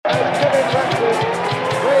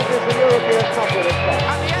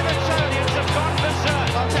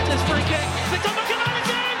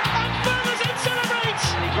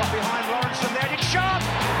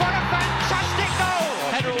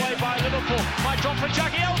Drop for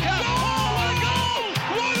Jagielka. Oh, what a goal!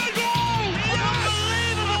 What a goal!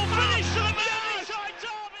 Unbelievable finish to the Merseyside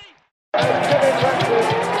derby.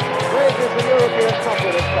 Raises the European Cup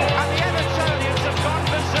with a start. And the Evertonians have gone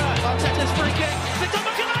berserk. Arteta's free kick. It's on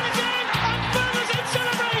McAllister, and Ferguson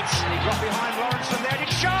celebrates. And he got behind Lawrence from there.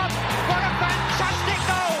 It's sharp. What a fantastic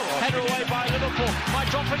goal! Header away by Liverpool. Might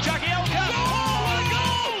drop for Jagielka. Oh, what a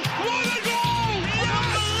goal! What a goal!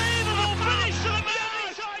 Unbelievable finish to the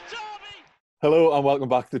Merseyside derby. Hello and welcome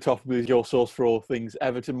back to the Toffee Blues, your source for all things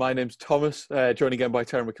Everton. My name's Thomas, joined again by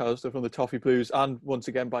Terry McAllister from the Toffee Blues and once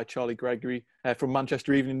again by Charlie Gregory from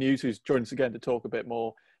Manchester Evening News, who's joined us again to talk a bit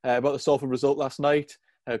more about the Salford result last night.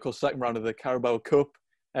 Of course, second round of the Carabao Cup.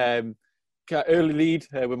 Early lead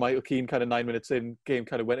with Michael Keane, kind of 9 minutes in. Game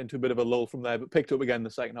kind of went into a bit of a lull from there, but picked up again in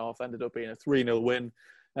the second half. Ended up being a 3-0 win.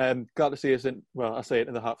 Glad to see us in, well, I say it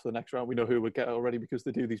in the hat for the next round. We know who we'll get already because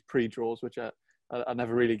they do these pre-draws, which I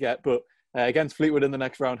never really get. But against Fleetwood in the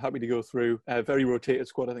next round, happy to go through. Very rotated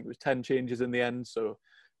squad. I think it was 10 changes in the end. So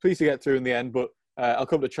pleased to get through in the end. But I'll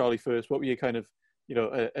come to Charlie first. What were your kind of,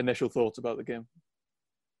 initial thoughts about the game?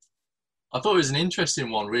 I thought it was an interesting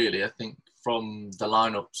one, really. I think from the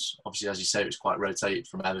lineups, obviously, as you say, it was quite rotated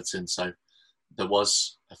from Everton. So there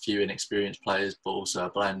was a few inexperienced players, but also a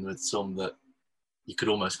blend with some that you could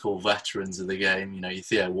almost call veterans of the game. Your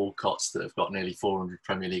Theo Walcotts that have got nearly 400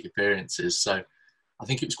 Premier League appearances. So I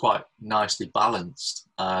think it was quite nicely balanced.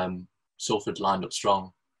 Salford lined up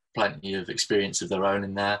strong, plenty of experience of their own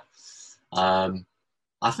in there.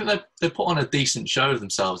 I think they put on a decent show of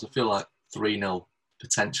themselves. I feel like 3-0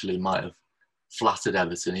 potentially might have flattered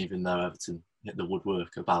Everton, even though Everton hit the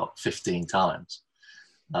woodwork about 15 times.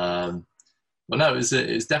 But no, it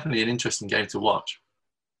was definitely an interesting game to watch.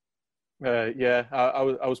 I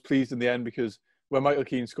was pleased in the end because when Michael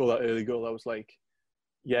Keane scored that early goal, I was like,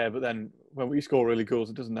 yeah, but then when we score early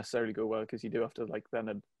goals, it doesn't necessarily go well because you do have to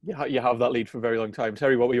you have that lead for a very long time.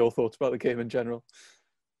 Terry, what were your thoughts about the game in general?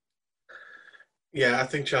 Yeah, I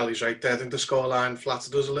think Charlie's right there. I think the scoreline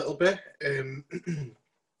flattered us a little bit.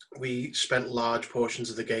 We spent large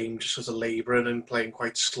portions of the game just sort of labouring and playing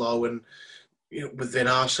quite slow and within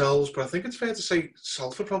ourselves. But I think it's fair to say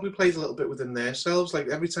Salford probably played a little bit within themselves. Like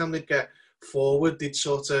every time they'd get forward, they'd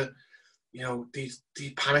sort of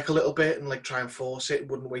they'd panic a little bit and like try and force it.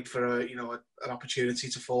 Wouldn't wait for an opportunity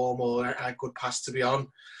to form or a good pass to be on.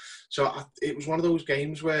 So it was one of those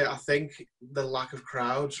games where I think the lack of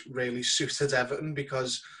crowds really suited Everton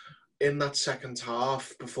because in that second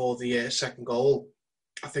half before the second goal,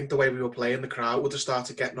 I think the way we were playing, the crowd would have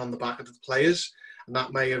started getting on the back of the players, and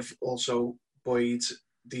that may have also buoyed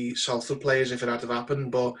the Salford players if it had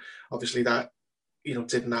happened. But obviously that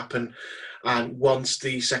didn't happen. And once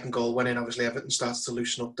the second goal went in, obviously Everton started to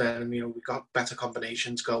loosen up. Then we got better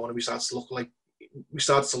combinations going, and we started to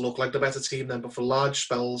look like the better team then. But for large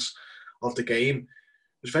spells of the game,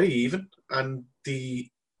 it was very even. And the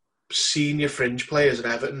senior fringe players at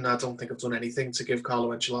Everton, I don't think have done anything to give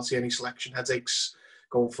Carlo Ancelotti any selection headaches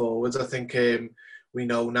going forward. I think we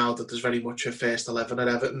know now that there's very much a first 11 at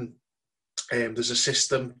Everton. There's a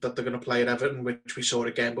system that they're going to play at Everton, which we saw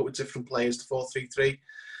again, but with different players, the 4-3-3.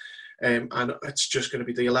 And it's just going to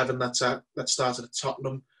be the 11 that started at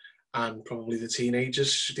Tottenham, and probably the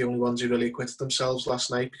teenagers, the only ones who really acquitted themselves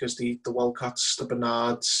last night, because the Walcotts, the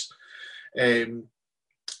Bernards, even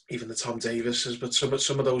the Tom Davises, but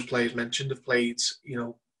some of those players mentioned have played,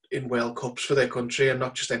 in World Cups for their country, and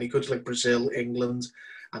not just any country, like Brazil, England,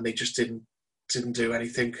 and they just didn't do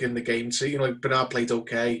anything in the game. So, Bernard played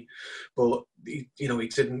okay, but he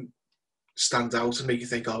didn't stand out and make you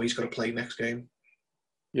think, oh, he's got to play next game.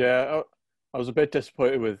 Yeah, I was a bit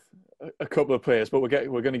disappointed with a couple of players, but we're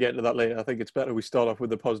going to get into that later. I think it's better we start off with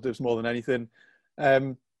the positives more than anything.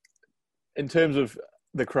 In terms of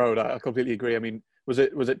the crowd, I completely agree. I mean, was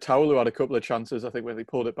it Towell who had a couple of chances? I think when they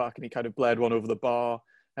pulled it back and he kind of blared one over the bar.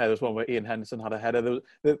 There was one where Ian Henderson had a header.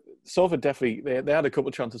 Salford definitely, they had a couple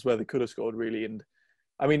of chances where they could have scored, really. And,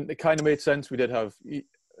 I mean, it kind of made sense. We did have,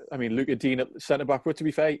 Luca Dean at centre-back, but to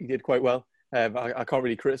be fair, he did quite well. I can't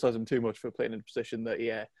really criticise him too much for playing in a position that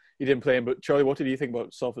he didn't play in. But, Charlie, what did you think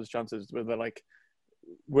about Salford's chances? Were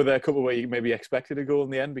there a couple where you maybe expected a goal in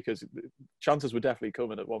the end? Because chances were definitely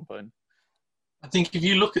coming at one point. I think if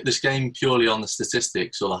you look at this game purely on the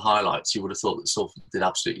statistics or the highlights, you would have thought that Salford did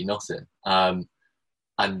absolutely nothing.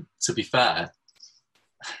 And to be fair,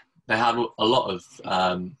 they had a lot of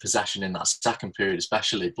possession in that second period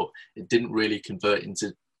especially, but it didn't really convert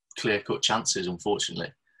into clear-cut chances,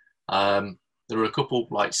 unfortunately. There were a couple,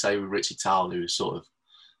 like, say, with Richie Towell, who was sort of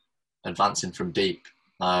advancing from deep,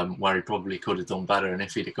 where he probably could have done better. And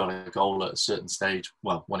if he'd have got a goal at a certain stage,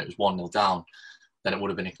 well, when it was 1-0 down, then it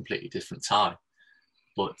would have been a completely different tie.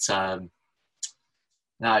 But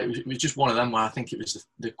no, it was just one of them where I think it was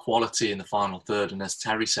the quality in the final third, and as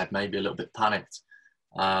Terry said, maybe a little bit panicked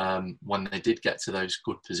when they did get to those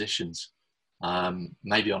good positions.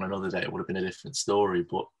 Maybe on another day it would have been a different story,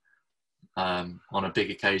 but on a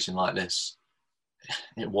big occasion like this,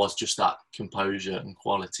 it was just that composure and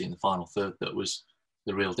quality in the final third that was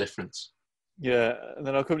the real difference. Yeah, and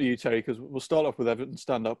then I'll come to you, Terry, because we'll start off with Everton's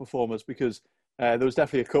standout performers, because there was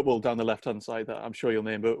definitely a couple down the left-hand side that I'm sure you'll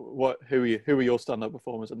name, but who were your standout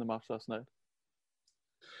performers in the match last night?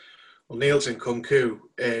 Well, Niels Nkunku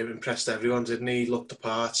impressed everyone, didn't he? He looked the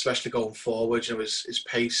part, especially going forward. You know, his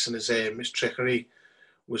pace and his trickery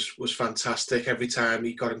was fantastic. Every time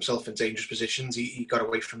he got himself in dangerous positions, he got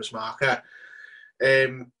away from his marker.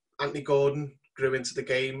 Anthony Gordon grew into the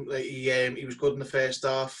game. He was good in the first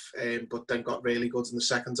half, but then got really good in the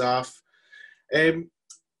second half.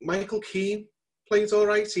 Michael Keane played all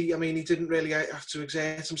right. He didn't really have to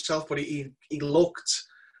exert himself, but he looked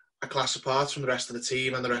a class apart from the rest of the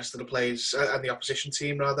team and the rest of the players and the opposition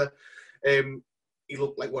team rather. He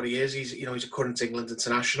looked like what he is. He's a current England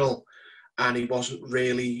international, and he wasn't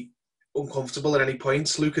really uncomfortable at any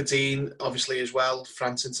point. Luca Dean, obviously as well,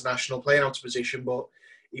 France international, playing out of position, but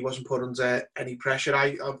he wasn't put under any pressure.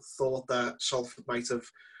 I thought that Salford might have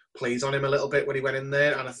played on him a little bit when he went in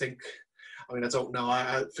there, and I don't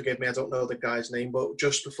know. Forgive me, I don't know the guy's name, but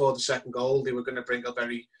just before the second goal, they were going to bring a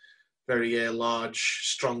very, very large,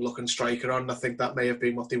 strong-looking striker on. I think that may have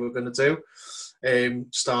been what they were going to do.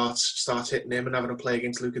 Start hitting him and having him play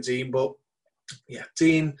against Luca Dean. But yeah,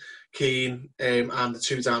 Dean, Keane, and the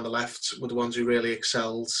two down the left were the ones who really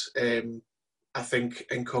excelled. I think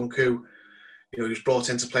Nkunku, he was brought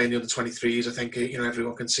in to play in the under-23s. I think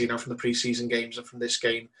everyone can see now from the pre-season games and from this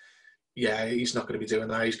game, yeah, he's not going to be doing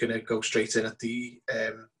that. He's going to go straight in at the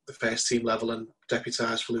first team level and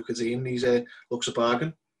deputise for Luca Dean. He looks a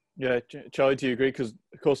bargain. Yeah, Charlie, do you agree? Because,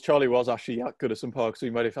 of course, Charlie was actually at Goodison Park, so he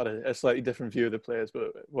might have had a slightly different view of the players,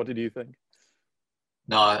 but what did you think?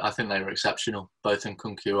 No, I think they were exceptional, both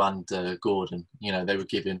Nkunku and Gordon. They were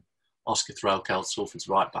giving Oscar Threlkeld, Salford's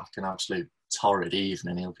right back, an absolute torrid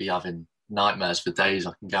evening. He'll be having nightmares for days,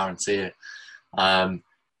 I can guarantee it.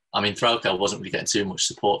 Threlkeld wasn't really getting too much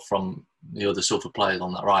support from the other Salford players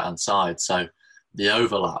on that right-hand side, so the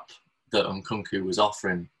overlap that Nkunku was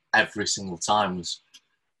offering every single time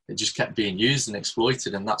it just kept being used and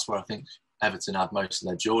exploited, and that's where I think Everton had most of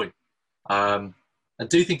their joy. I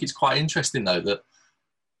do think it's quite interesting, though, that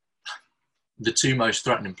the two most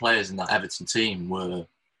threatening players in that Everton team were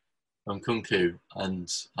Nkunku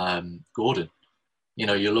and Gordon.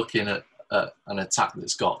 You're looking at an attack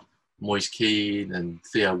that's got Moise Keane and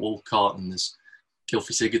Theo Walcott, and there's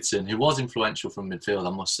Gylfi Sigurdsson, who was influential from midfield, I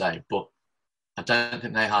must say, but I don't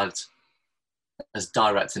think they had as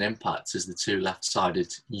direct an impact as the two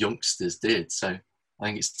left-sided youngsters did. So I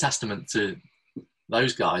think it's testament to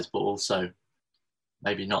those guys, but also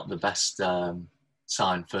maybe not the best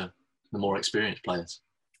sign for the more experienced players.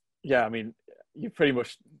 Yeah, you pretty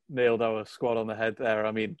much nailed our squad on the head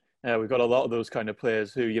there. We've got a lot of those kind of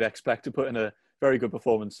players who you'd expect to put in a very good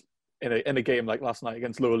performance in a game like last night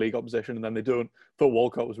against lower league opposition, and then they don't. I thought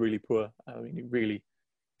Walcott was really poor. He really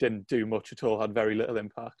didn't do much at all, had very little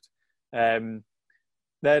impact.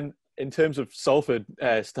 Then in terms of Salford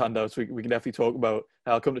standouts, we can definitely talk about.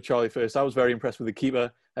 I'll come to Charlie first. I was very impressed with the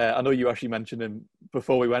keeper. I know you actually mentioned him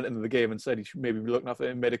before we went into the game and said he should maybe be looking after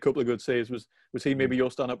him, made a couple of good saves. Was he maybe your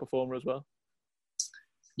standout performer as well?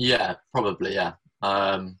 Yeah, probably, yeah.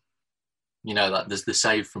 That there's the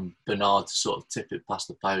save from Bernard to sort of tip it past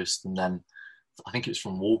the post, and then I think it was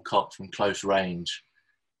from Walcott from close range.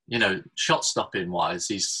 Shot stopping wise,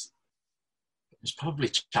 he's probably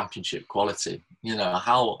championship quality.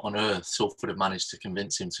 How on earth Salford have managed to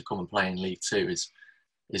convince him to come and play in League Two is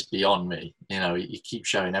beyond me. He keeps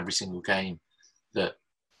showing every single game that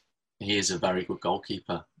he is a very good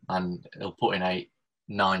goalkeeper, and he'll put in 8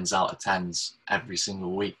 9s out of 10s every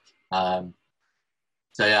single week. I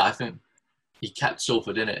think he kept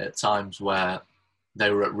Salford in it at times where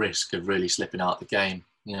they were at risk of really slipping out the game.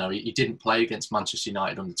 He didn't play against Manchester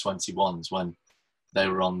United under 21s when they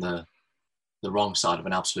were on the wrong side of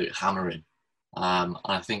an absolute hammering. And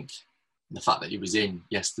I think the fact that he was in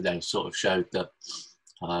yesterday sort of showed that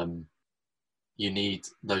you need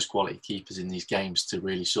those quality keepers in these games to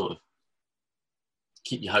really sort of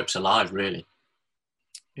keep your hopes alive, really.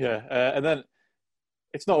 Yeah, and then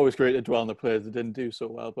it's not always great to dwell on the players that didn't do so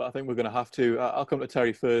well, but I think we're going to have to. I'll come to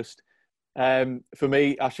Terry first. For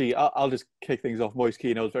me, actually, I'll just kick things off. Moise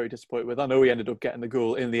Keane, I was very disappointed with. I know he ended up getting the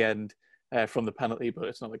goal in the end from the penalty, but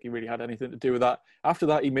it's not like he really had anything to do with that. After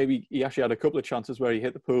that, he actually had a couple of chances where he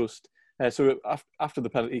hit the post, So after the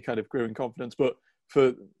penalty, he kind of grew in confidence. But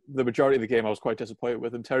for the majority of the game, I was quite disappointed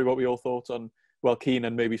with him. Terry, what were your thoughts on, Keane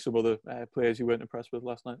and maybe some other players you weren't impressed with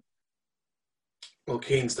last night? Well,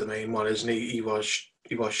 Keane's the main one, isn't he? He was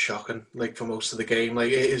shocking, like, for most of the game.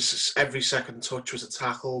 Like, it is, every second touch was a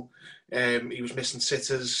tackle. He was missing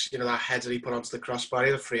sitters. You know, that header he put onto the crossbar,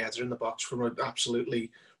 he had a free header in the box from an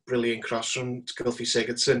absolutely brilliant cross from Gylfi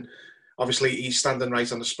Sigurdsson. Obviously, he's standing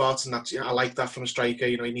right on the spot, and that's, I like that from a striker.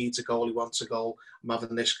 You know, he needs a goal, he wants a goal. I'm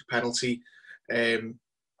having this penalty.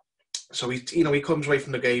 So he comes away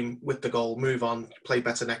from the game with the goal, move on, play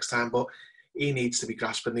better next time. But he needs to be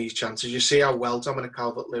grasping these chances. You see how well Dominic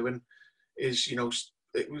Calvert-Lewin is,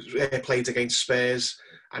 it was played against Spurs,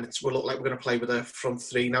 and will look like we're going to play with a front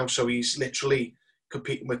three now. So he's literally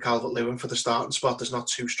competing with Calvert-Lewin for the starting spot. There's not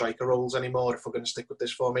two striker roles anymore if we're going to stick with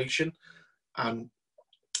this formation. And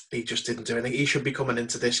he just didn't do anything. He should be coming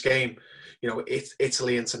into this game,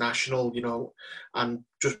 Italy international, and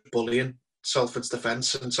just bullying Salford's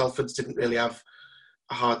defence. And Salford's didn't really have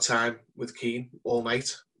a hard time with Keane all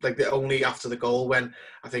night. Like, only after the goal, when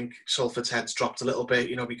I think Salford's heads dropped a little bit,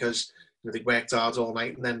 because they worked hard all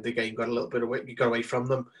night, and then the game got a little bit away. You got away from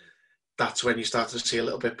them. That's when you started to see a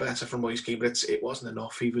little bit better from Moise Keane, but it wasn't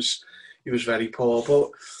enough. He was very poor.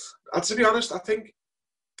 But to be honest, I think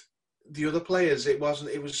the other players, it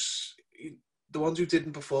was the ones who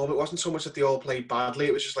didn't perform. It wasn't so much that they all played badly.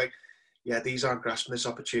 It was just like, yeah, these aren't grasping this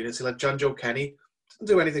opportunity. Like Jonjoe Kenny didn't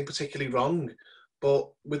do anything particularly wrong. But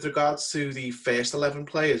with regards to the first 11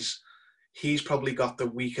 players, he's probably got the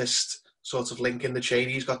weakest sort of link in the chain.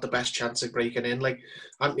 He's got the best chance of breaking in. Like,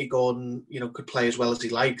 Anthony Gordon, could play as well as he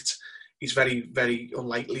liked. He's very, very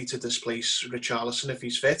unlikely to displace Richarlison if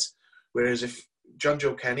he's fit. Whereas if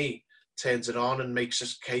Jonjoe Kenny turns it on and makes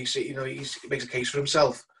a case, he makes a case for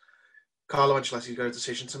himself, Carlo Ancelotti's got a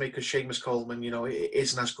decision to make, because Seamus Coleman,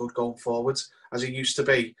 isn't as good going forward as he used to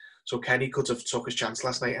be. So Kenny could have took his chance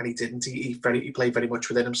last night, and he didn't. He played very much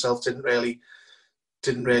within himself. Didn't really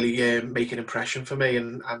make an impression for me.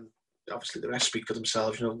 And obviously the rest speak for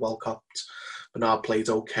themselves. Walcott, Bernard played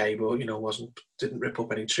okay, but didn't rip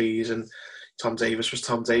up any trees. And Tom Davis was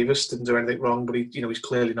Tom Davis. Didn't do anything wrong, but he's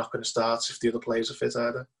clearly not going to start if the other players are fit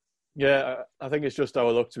either. Yeah, I think it's just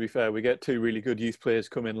our luck, to be fair. We get two really good youth players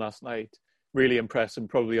come in last night, really impressed, and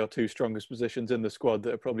probably our two strongest positions in the squad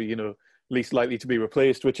that are probably, least likely to be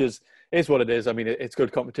replaced, which is what it is. I mean, it's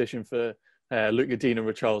good competition for Luca Dean and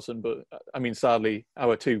Richarlison, but I mean, sadly,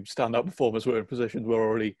 our two standout performers were in positions we're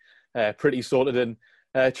already pretty sorted in.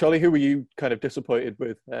 Charlie, who were you kind of disappointed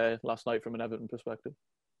with last night from an Everton perspective?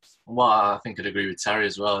 Well, I think I'd agree with Terry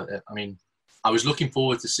as well. I mean, I was looking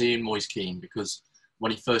forward to seeing Moise Keane, because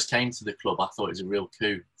when he first came to the club, I thought it was a real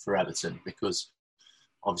coup for Everton, because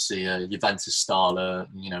obviously Juventus star,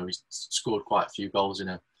 he scored quite a few goals in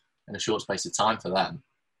a short space of time for them.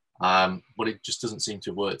 But it just doesn't seem to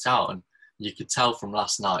have worked out. And you could tell from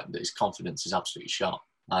last night that his confidence is absolutely shot.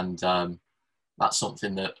 And that's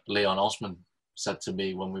something that Leon Osman said to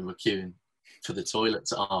me when we were queuing for the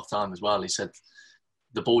toilets at half time as well. He said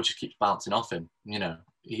the ball just keeps bouncing off him.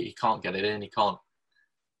 He can't get it in.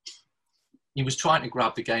 He was trying to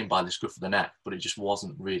grab the game by the scruff of the neck, but it just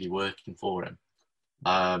wasn't really working for him.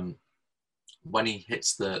 When he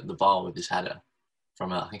hits the bar with his header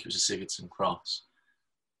from I think it was a Sigurdsson cross,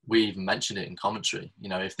 we even mentioned it in commentary.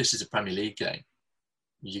 If this is a Premier League game,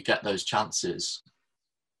 you get those chances,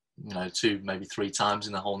 2, maybe 3 times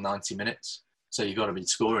in the whole 90 minutes. So you've got to be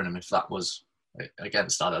scoring them if that was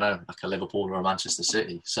against, I don't know, like a Liverpool or a Manchester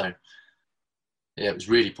City. So yeah, it was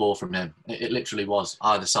really poor from him. It literally was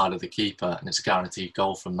either side of the keeper, and it's a guaranteed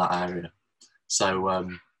goal from that area. So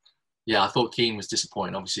I thought Keane was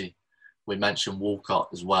disappointing. Obviously, we mentioned Walcott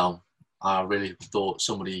as well. I really thought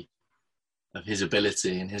somebody of his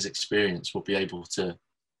ability and his experience would be able to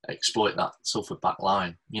exploit that Salford back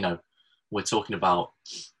line. We're talking about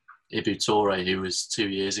Ibu Toure, who was 2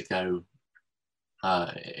 years ago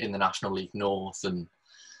in the National League North, and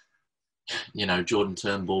Jordan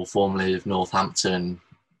Turnbull, formerly of Northampton.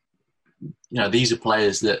 These are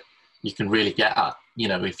players that you can really get at,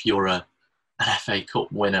 if you're an FA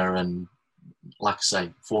Cup winner and, like I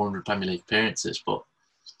say, 400 Premier League appearances. But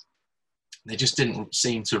they just didn't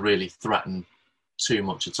seem to really threaten too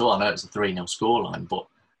much at all. I know it's a 3-0 scoreline, but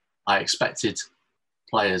I expected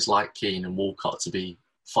players like Keane and Walcott to be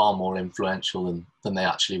far more influential than they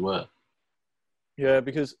actually were. Yeah,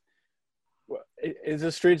 because it's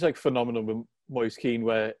a strange phenomenon with Moise Keane,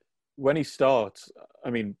 where when he starts, I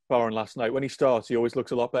mean, barring last night, when he starts, he always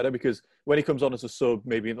looks a lot better, because when he comes on as a sub,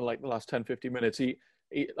 maybe in the last 10, 15 minutes,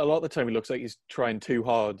 a lot of the time he looks like he's trying too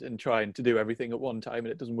hard and trying to do everything at one time,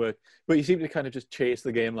 and it doesn't work. But he seemed to kind of just chase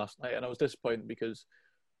the game last night, and I was disappointed because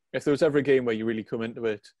if there was ever a game where you really come into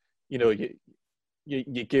it, you know,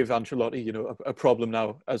 you give Ancelotti, you know, a problem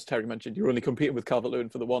now. As Terry mentioned, you're only competing with Calvert-Lewin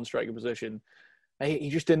for the one striker position. He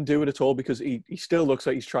just didn't do it at all because he still looks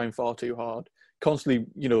like he's trying far too hard, constantly,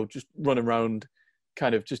 you know, just running around,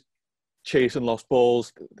 kind of just chasing lost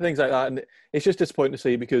balls, things like that. And it's just disappointing to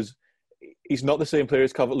see because he's not the same player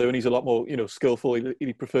as Calvert-Lewin. He's a lot more, you know, skillful.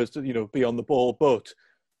 He prefers to, you know, be on the ball, but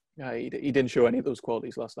he didn't show any of those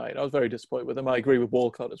qualities last night. I was very disappointed with him. I agree with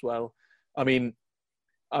Walcott as well. I mean,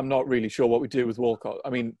 I'm not really sure what we do with Walcott.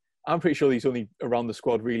 I mean, I'm pretty sure he's only around the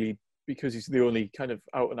squad really because he's the only kind of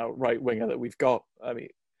out-and-out right winger that we've got. I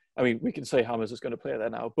mean, we can say Hammers is going to play there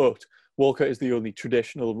now, but Walcott is the only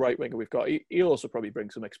traditional right winger we've got. He'll also probably bring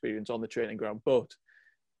some experience on the training ground, but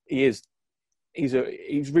he's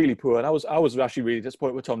really poor. And I was actually really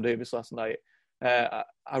disappointed with Tom Davies last night. I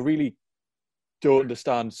really don't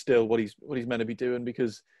understand still what he's meant to be doing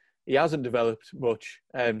because he hasn't developed much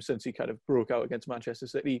since he kind of broke out against Manchester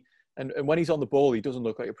City. And when he's on the ball, he doesn't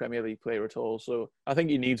look like a Premier League player at all. So I think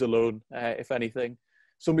he needs a loan, if anything.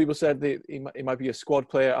 Some people said that he might be a squad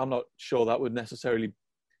player. I'm not sure that would necessarily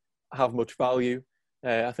have much value.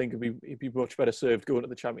 I think he'd be much better served going to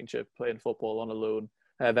the Championship, playing football on a loan,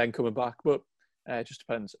 then coming back. But it just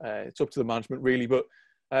depends. It's up to the management, really. But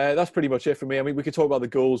that's pretty much it for me. I mean, we could talk about the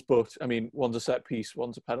goals, but, I mean, one's a set piece,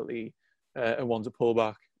 one's a penalty, and one's a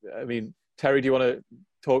pullback. I mean, Terry, do you want to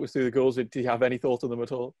talk us through the goals? Do you have any thoughts on them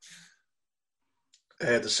at all?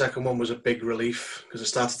 The second one was a big relief because I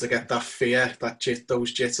started to get that fear,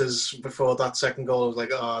 those jitters before that second goal. I was like,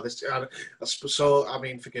 oh, this. So, I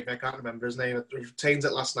mean, forgive me, I can't remember his name. I retained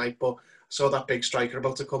it last night, but I saw that big striker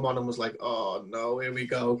about to come on and was like, oh no, here we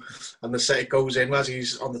go. And the set it goes in as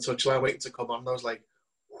he's on the touchline waiting to come on. And I was like,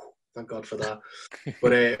 thank God for that.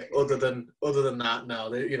 But other than that,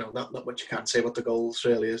 no, you know, not much you can say about the goals,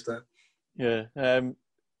 really, is there? Yeah,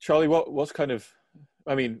 Charlie, what's kind of?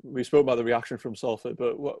 I mean, we spoke about the reaction from Salford,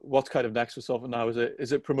 but what's kind of next for Salford now?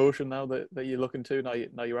 Is it promotion now that you're looking to?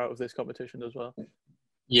 Now you're out of this competition as well.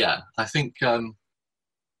 Yeah, I think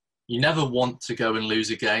you never want to go and lose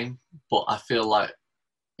a game, but I feel like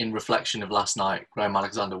in reflection of last night, Graham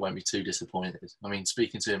Alexander won't be too disappointed. I mean,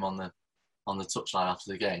 speaking to him on the touchline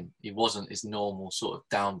after the game, he wasn't his normal sort of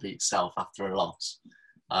downbeat self after a loss.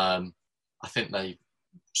 I think they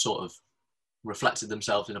sort of reflected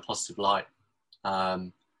themselves in a positive light.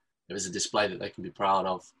 It was a display that they can be proud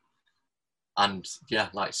of. And yeah,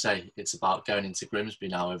 like I say, it's about going into Grimsby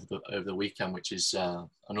now over the weekend, which is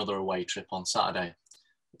another away trip on Saturday.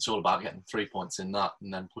 It's all about getting 3 points in that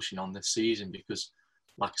and then pushing on this season because,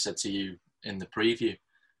 like I said to you in the preview,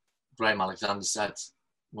 Graham Alexander said,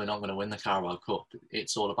 we're not going to win the Carabao Cup.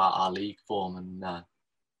 It's all about our league form, and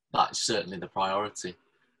that is certainly the priority.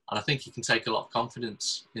 And I think you can take a lot of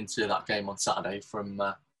confidence into that game on Saturday from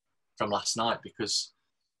last night because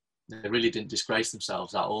they really didn't disgrace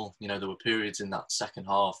themselves at all. You know, there were periods in that second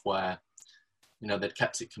half where, you know, they'd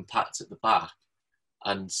kept it compact at the back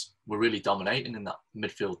and were really dominating in that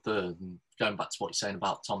midfield third. And going back to what you're saying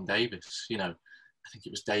about Tom Davies, you know, I think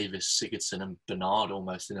it was Davies, Sigurdsson and Bernard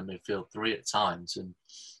almost in a midfield three at times. And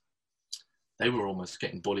they were almost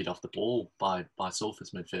getting bullied off the ball by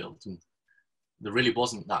Salford's midfield. And there really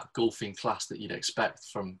wasn't that golfing class that you'd expect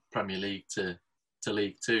from Premier League to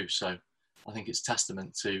League Two. So I think it's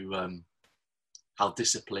testament to how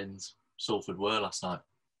disciplined Salford were last night.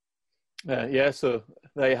 Yeah, so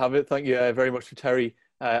there you have it. Thank you very much to Terry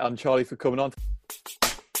and Charlie for coming on.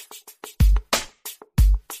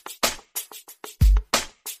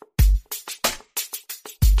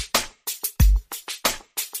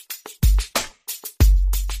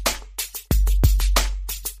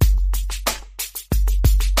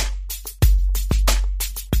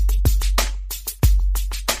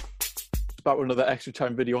 Back with another extra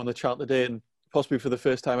time video on the channel today, and possibly for the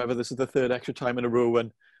first time ever, this is the third extra time in a row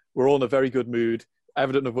when we're all in a very good mood.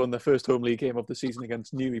 Everton have won their first home league game of the season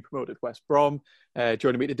against newly promoted West Brom.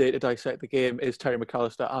 Joining me today to dissect the game is Terry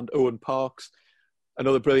McAllister and Owen Parks.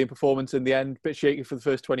 Another brilliant performance in the end, bit shaky for the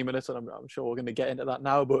first 20 minutes, and I'm sure we're going to get into that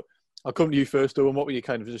now, but I'll come to you first, Owen. What were your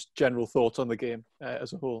kind of just general thoughts on the game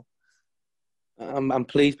as a whole? I'm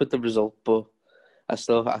pleased with the result, but I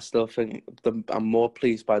still think I'm more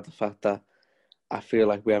pleased by the fact that I feel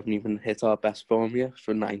like we haven't even hit our best form yet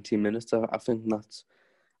for 90 minutes. I think that's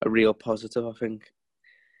a real positive. I think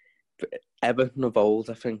Everton of old,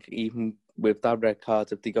 I think even with that red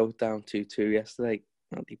card, if they go down 2-2 yesterday,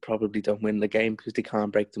 they probably don't win the game because they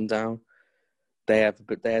can't break them down. They had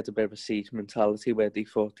a bit of a siege mentality where they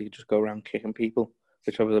thought they'd just go around kicking people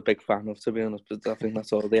which I was a big fan of, to be honest. But I think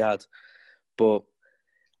that's all they had. But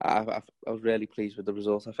I was really pleased with the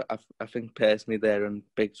results. I think personally they're in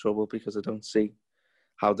big trouble because I don't see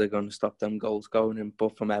how they're going to stop them goals going in.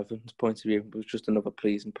 But from Everton's point of view, it was just another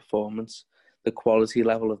pleasing performance. The quality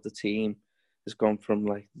level of the team has gone from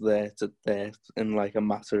like there to there in like a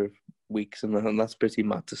matter of weeks, and that's pretty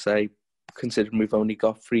mad to say, considering we've only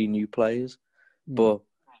got 3 new players. But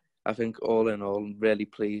I think all in all, really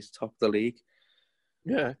pleased, top of the league.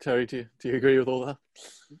 Yeah, Terry, do you agree with all that?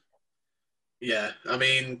 Yeah, I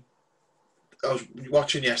mean, I was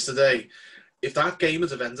watching yesterday. If that game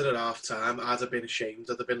had ended at half-time, I'd have been ashamed.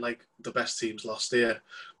 I'd have been like, the best team's lost here.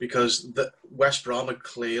 Because the West Brom had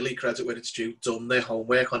clearly, credit where it's due, done their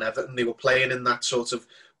homework on Everton. They were playing in that sort of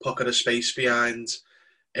pocket of space behind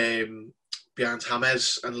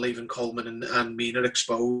James and leaving Coleman and Mina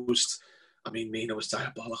exposed. I mean, Mina was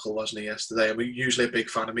diabolical, wasn't he, yesterday? I'm usually a big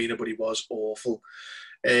fan of Mina, but he was awful.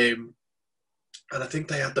 And I think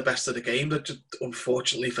they had the best of the game. But just,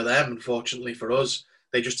 unfortunately for them, unfortunately for us,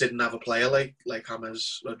 they just didn't have a player like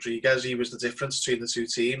James Rodriguez. He was the difference between the two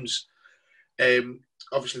teams.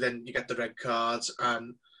 Obviously, then you get the red cards,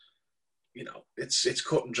 and you know it's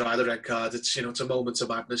cut and dry. The red card. It's it's a moment of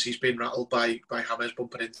madness. He's been rattled by James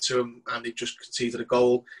bumping into him, and he just conceded a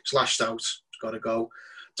goal. He's lashed out. He's got to go.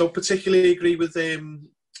 Don't particularly agree with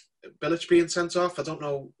Bilic being sent off. I don't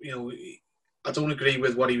know. I don't agree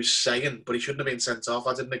with what he was saying, but he shouldn't have been sent off.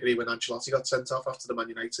 I didn't agree when Ancelotti got sent off after the Man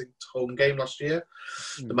United home game last year.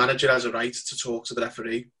 The manager has a right to talk to the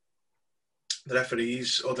referee. The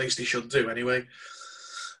referees, or at least he should do anyway,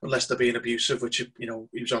 unless they're being abusive, which,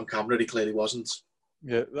 he was on camera, he clearly wasn't.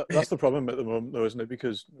 Yeah, that's the problem at the moment, though, isn't it?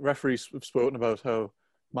 Because referees have spoken about how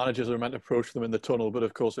managers are meant to approach them in the tunnel, but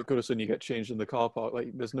of course at Goodison you get changed in the car park.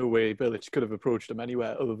 Like, there's no way Bilic could have approached him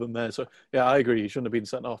anywhere other than there. So, yeah, I agree, he shouldn't have been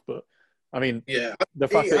sent off, but I mean, the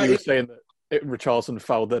fact that you were saying that Richarlison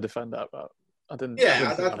fouled their defender, I didn't.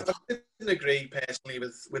 Yeah, I didn't agree personally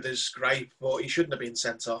with his gripe, but he shouldn't have been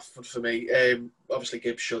sent off for me. Obviously,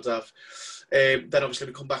 Gibbs should have. Then obviously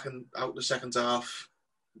we come back and out in the second half.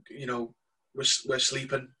 We're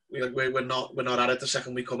sleeping. We're not at it the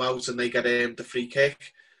second we come out, and they get the free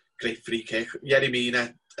kick. Great free kick. Yerry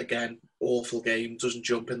Mina, again, awful game. Doesn't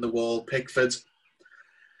jump in the wall. Pickford,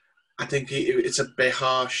 I think it's a bit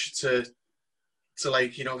harsh to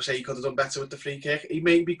say he could have done better with the free kick. He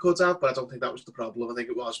maybe could have, but I don't think that was the problem. I think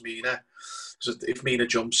it was Mina. So if Mina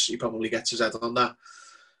jumps, he probably gets his head on that.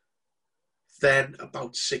 Then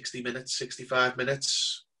about 65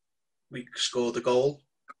 minutes, we score the goal,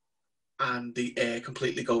 and the air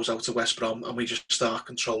completely goes out to West Brom, and we just start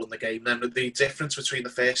controlling the game. Then the difference between the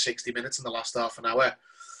first 60 minutes and the last half an hour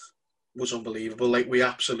was unbelievable. Like, we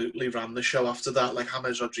absolutely ran the show after that. Like,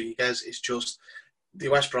 James Rodriguez is just... The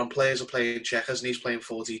West Brom players are playing checkers and he's playing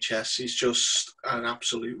 4D chess. He's just an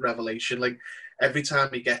absolute revelation. Like, every time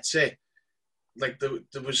he gets it, like,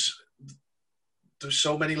 there was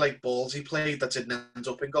so many like balls he played that didn't end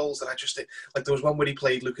up in goals that I just think, like, there was one where he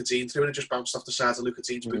played Luca Dean through and it just bounced off the side of Luca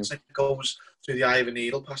Dean's boots and it goes through the eye of a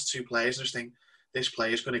needle past 2 players. I just think this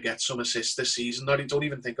player's going to get some assists this season. Don't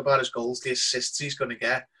even think about his goals, the assists he's going to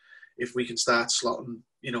get if we can start slotting,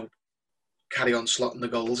 carry on slotting the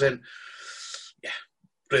goals in. Yeah,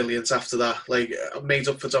 brilliant after that. Like, made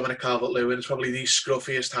up for Dominic Calvert-Lewin. It's probably the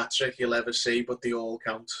scruffiest hat-trick you'll ever see, but they all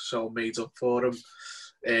count, so made up for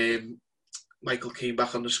him. Michael Keane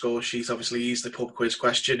back on the score sheet. Obviously, he's the pub quiz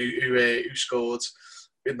question. Who scored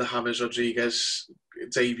in the James Rodriguez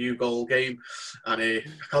debut goal game? And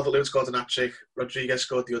Calvert-Lewin scored an hat-trick. Rodriguez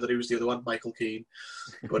scored the other. Who was the other one? Michael Keane.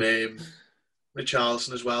 But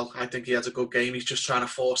Richarlison as well. I think he had a good game. He's just trying to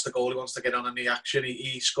force the goal. He wants to get on in the action.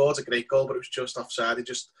 He scored a great goal, but it was just offside. He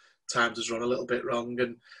just timed his run a little bit wrong.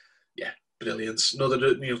 And yeah, brilliant. Another,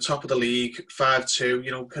 top of the league,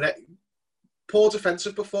 5-2. Correct. Poor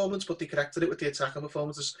defensive performance, but they corrected it with the attacking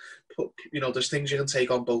performances. There's things you can take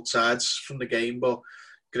on both sides from the game, but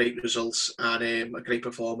great results and a great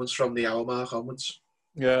performance from the hour mark onwards.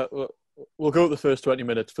 Yeah, we'll go with the first 20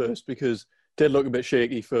 minutes first, because it did look a bit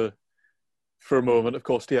shaky for a moment. Of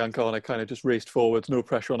course, Dejan Karna kind of just raced forwards, no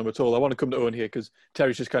pressure on him at all. I want to come to Owen here because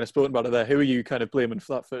Terry's just kind of spoken about it there. Who are you kind of blaming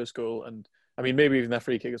for that first goal? And I mean, maybe even that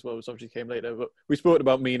free kick as well, which obviously came later. But we spoke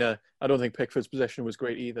about Mina. I don't think Pickford's possession was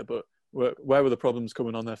great either, but where were the problems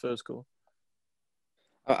coming on their first goal?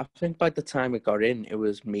 I think by the time it got in, it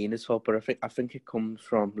was Mina's fault, but I think it comes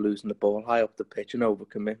from losing the ball high up the pitch and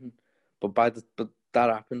overcommitting. But that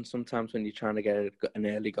happens sometimes when you're trying to get an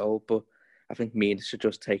early goal. But I think Mina should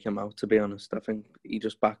just take him out, to be honest. I think he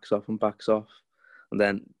just backs off. And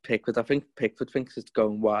then Pickford, I think Pickford thinks it's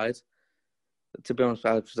going wide. to be honest,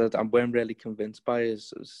 I weren't really convinced by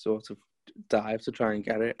his sort of dive to try and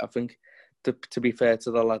get it. I think, to be fair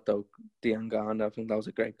to the lad though, Diangana, I think that was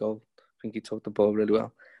a great goal. I think he took the ball really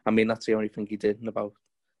well. I mean, that's the only thing he did in about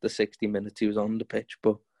the 60 minutes he was on the pitch,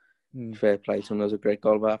 but fair play to him, that was a great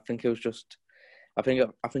goal. But I think it was just, I think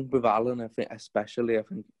with Alan, I think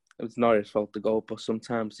it was not his fault, the goal, but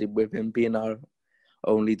sometimes with him being our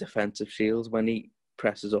only defensive shield, when he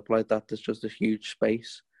presses up like that, there's just a huge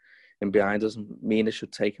space in behind us. Mina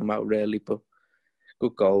should take him out really, but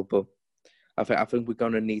good goal. But I think we're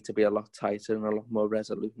going to need to be a lot tighter and a lot more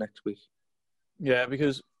resolute next week. Yeah,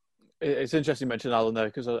 because it's interesting you mentioned Alan there,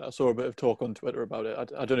 because I saw a bit of talk on Twitter about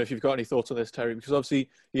it. I don't know if you've got any thoughts on this, Terry, because obviously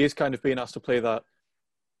he is kind of being asked to play that.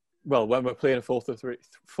 Well, when we're playing a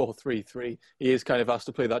 4-3-3, he is kind of asked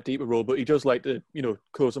to play that deeper role, but he does like to,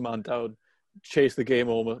 close a man down, chase the game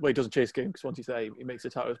almost. Well, he doesn't chase the game because once he's there, he makes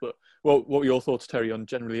it tatters. But what were your thoughts, Terry, on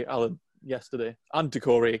generally Alan yesterday? And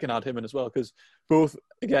Decore, you can add him in as well, because both,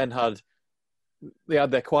 again, had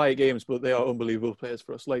their quiet games, but they are unbelievable players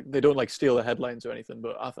for us. Like, they don't steal the headlines or anything,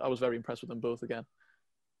 but I was very impressed with them both again.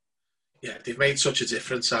 Yeah, they've made such a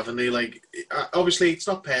difference, haven't they? Like, obviously, it's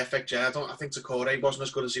not perfect, yeah. I think Decore wasn't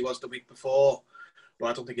as good as he was the week before, but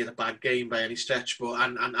I don't think he had a bad game by any stretch. But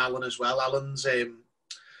and Alan as well.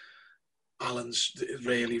 Alan's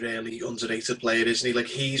really, really underrated player, isn't he? Like,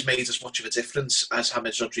 he's made as much of a difference as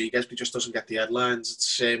James Rodriguez, but he just doesn't get the headlines.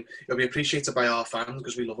 It's he'll be appreciated by our fans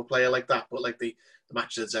because we love a player like that. But like the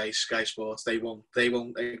match of the day, Sky Sports, they won't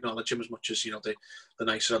acknowledge him as much as the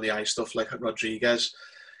nicer on the eye stuff like Rodriguez.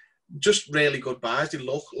 Just really good buys. They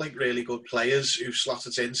look like really good players who've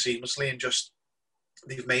slotted in seamlessly and just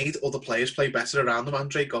they've made other players play better around them.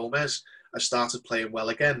 Andre Gomez has started playing well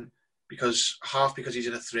again half because he's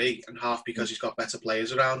in a 3 and half because he's got better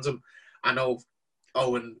players around him. I know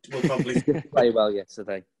Owen will probably play well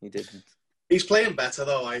yesterday. He didn't. He's playing better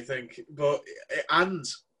though, I think. And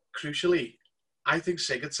crucially, I think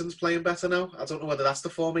Sigurdsson's playing better now. I don't know whether that's the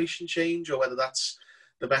formation change or whether that's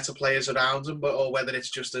the better players around him, or whether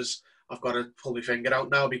it's just as I've got to pull my finger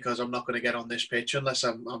out now because I'm not going to get on this pitch unless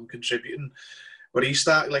I'm contributing. But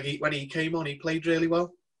when he came on, he played really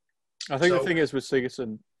well. I think the thing is with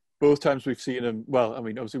Sigurdsson, both times we've seen him, well, I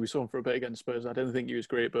mean, obviously we saw him for a bit against Spurs. I didn't think he was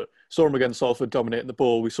great, but saw him against Salford dominating the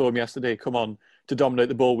ball. We saw him yesterday come on to dominate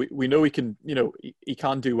the ball. We know he can, he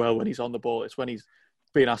can do well when he's on the ball. It's when he's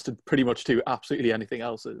being asked to pretty much do absolutely anything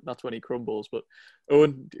else, that's when he crumbles. But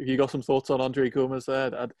Owen, you got some thoughts on Andre Gomez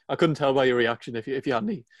there? I couldn't tell by your reaction if you had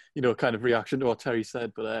any, kind of reaction to what Terry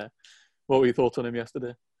said. But what were your thoughts on him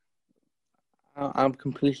yesterday? I'm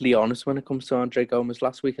completely honest when it comes to Andre Gomez.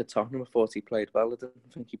 Last week at Tottenham, I thought he played well. I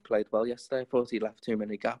didn't think he played well yesterday. I thought he left too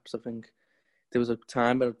many gaps. I think there was a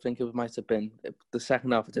time, I think it might have been the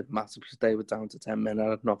second half. It didn't matter because they were down to 10 men.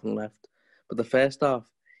 I had nothing left. But the first half,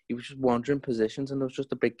 he was just wandering positions, and there was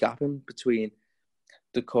just a big gap in between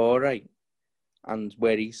Decore and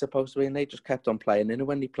where he's supposed to be, and they just kept on playing in it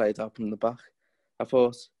when he played up in the back. I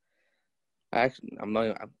thought, it's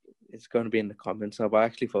going to be in the comments now, but I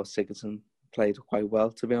actually thought Sigurdsson played quite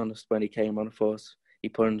well, to be honest, when he came on. I thought he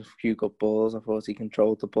put in a few good balls. I thought he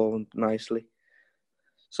controlled the ball nicely.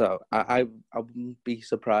 So I wouldn't be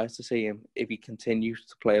surprised to see him, if he continues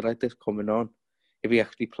to play like this coming on, if he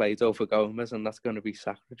actually played over Gomez, and that's going to be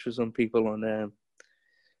sacrilege for some people on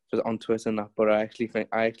Twitter and that. But I actually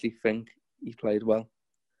think he played well.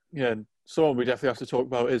 Yeah, and someone we definitely have to talk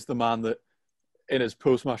about is the man that, in his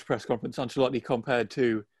post-match press conference, Ancelotti compared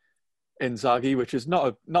to Inzaghi, which is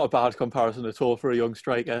not a bad comparison at all for a young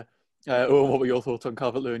striker. What were your thoughts on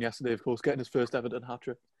Calvert-Lewin yesterday? Of course, getting his first Everton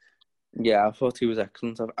hat-trick. Yeah, I thought he was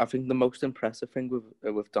excellent. I think the most impressive thing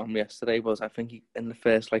with Dom yesterday was, I think in the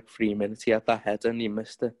first 3 minutes he had that header and he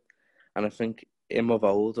missed it. And I think him of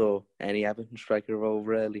old, or any Everton striker of old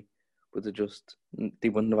really, they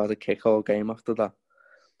wouldn't have had a kick all game after that.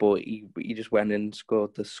 But he just went in and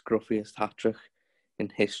scored the scruffiest hat-trick in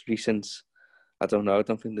history since, I don't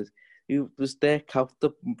think there's... He was there, Cout, the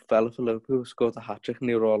fella for Liverpool, who scored a hat-trick, and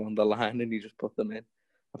they were all on the line and he just put them in.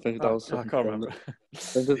 I think that was... I can't remember. I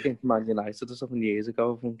think it was against Man United or something years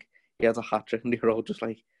ago. I think he had a hat-trick and they were all just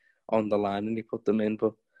on the line and he put them in,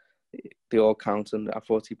 but they all count, and I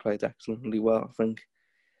thought he played excellently well. I think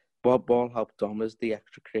what ball helped Dom is the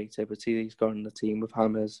extra creativity he's got in the team with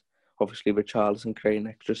James, obviously Richarlison creating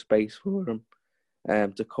extra space for him,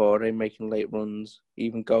 Decore making late runs,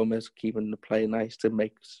 even Gomez keeping the play nice to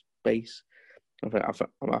make space.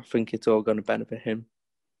 I think it's all going to benefit him.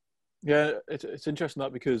 Yeah, it's interesting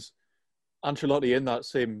that, because Ancelotti in that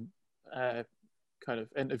same kind of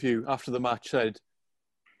interview after the match said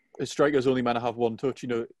a striker's only meant to have one touch. You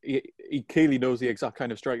know, he clearly knows the exact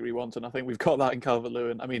kind of striker he wants, and I think we've got that in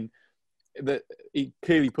Calvert-Lewin. I mean, he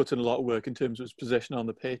clearly puts in a lot of work in terms of his position on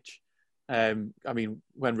the pitch. I mean,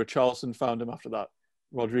 when Richarlison found him after that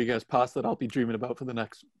Rodriguez pass that I'll be dreaming about for the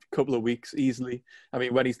next couple of weeks easily. I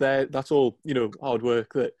mean, when he's there, that's all, you know, hard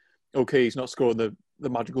work. That, okay, he's not scoring the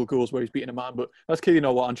magical goals where he's beating a man, but that's clearly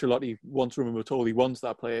not what Ancelotti wants from him at all. He wants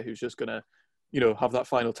that player who's just going to, you know, have that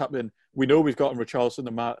final tap in. We know we've got in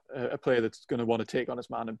Richarlison a player that's going to want to take on his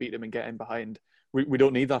man and beat him and get him behind. We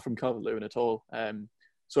don't need that from Calvert-Lewin at all.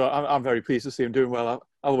 So I'm very pleased to see him doing well.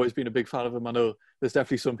 I've always been a big fan of him. I know there's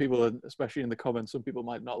definitely some people, especially in the comments, some people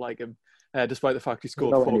might not like him, despite the fact he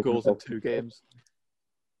scored 4 goals in 2 games.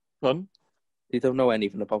 Fun? They don't know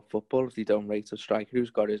anything about football if they don't rate a striker who's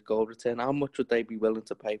got his goal return. How much would they be willing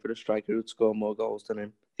to pay for a striker who'd score more goals than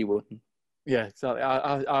him? They wouldn't. Yeah, exactly.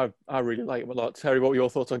 I really like him a lot. Terry, what were your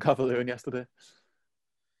thoughts on Calvert-Lewin yesterday?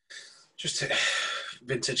 Just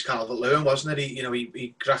vintage Calvert-Lewin, wasn't it?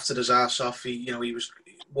 He grafted his ass off. He was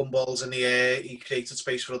won balls in the air. He created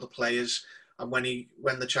space for other players, and when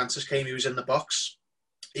the chances came, he was in the box.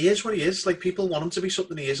 He is what he is. Like, people want him to be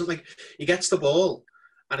something he isn't. Like, he gets the ball,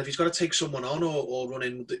 and if he's got to take someone on or run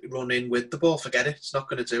in with the ball, forget it. It's not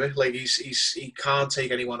going to do it. Like, he can't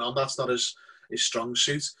take anyone on. That's not his strong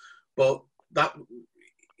suit. But that,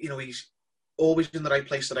 you know, he's always in the right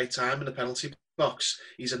place at the right time in the penalty box.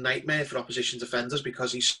 He's a nightmare for opposition defenders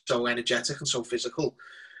because he's so energetic and so physical.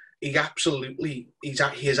 He is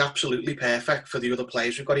absolutely perfect for the other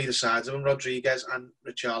players we've got either side of him. Rodriguez and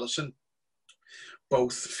Richarlison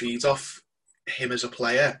both feed off him as a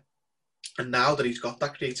player. And now that he's got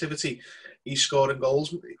that creativity, he's scoring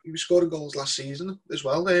goals. He was scoring goals last season as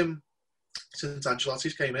well, since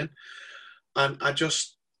Ancelotti's came in. And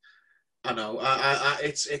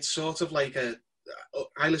it's sort of like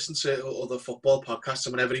I listen to other football podcasts,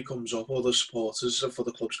 and whenever he comes up, all the supporters for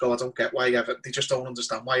the clubs go, I don't get why they just don't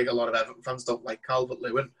understand why a lot of Everton fans don't like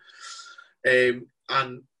Calvert-Lewin. And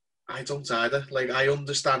I don't either. Like, I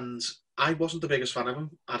understand. I wasn't the biggest fan of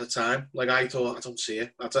him at the time. Like, I thought, I don't see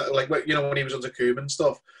it. When he was under Koeman and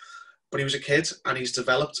stuff. But he was a kid, and he's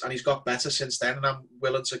developed, and he's got better since then, and I'm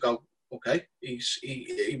willing to go, okay,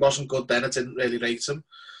 he wasn't good then, I didn't really rate him.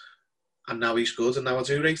 And now he's good, and now I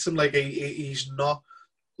do rate him. Like, he's not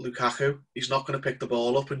Lukaku. He's not going to pick the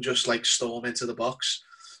ball up and just, like, storm into the box.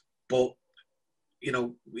 But, you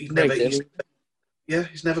know, he's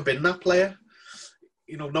never been that player.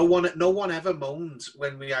 You know, no one ever moaned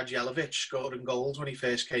when we had Jelavic scoring goals when he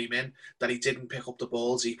first came in that he didn't pick up the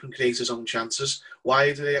ball deep and create his own chances. Why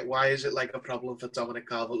is it like a problem for Dominic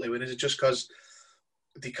Calvert-Lewin? Is it just because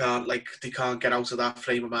they can't get out of that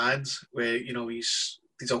frame of mind where, you know,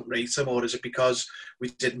 they don't rate him, or is it because we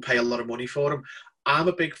didn't pay a lot of money for him? I'm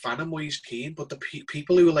a big fan of Moise Kean, but the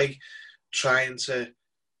people who are like trying to,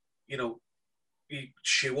 you know,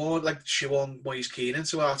 shoe on Moise Kean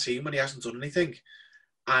into our team when he hasn't done anything,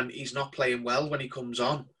 and he's not playing well when he comes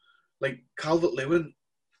on. Like, Calvert-Lewin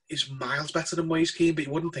is miles better than Moise Kean, but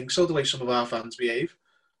you wouldn't think so the way some of our fans behave.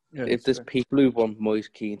 Yeah, if there's people who want Moise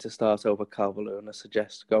Kean to start over Calvert-Lewin, I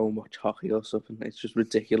suggest go and watch hockey or something. It's just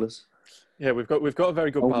ridiculous. Yeah, we've got a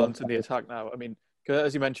very good balance in the attack now. I mean,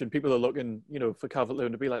 as you mentioned, people are looking, you know, for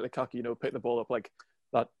Calvert-Lewin to be like Lukaku, you know, pick the ball up like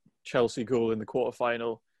that Chelsea goal in the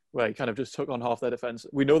quarter-final where he kind of just took on half their defence.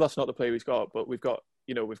 We know that's not the player he's got, but we've got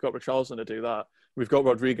Richarlison to do that. We've got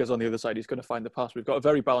Rodriguez on the other side. He's going to find the pass. We've got a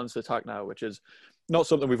very balanced attack now, which is not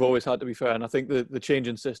something we've always had, to be fair. And I think the change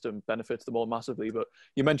in system benefits them all massively. But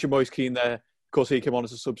you mentioned Moise Kean there. Of course, he came on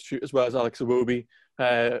as a substitute as well as Alex Iwobi.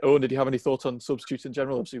 Owen, did you have any thoughts on substitutes in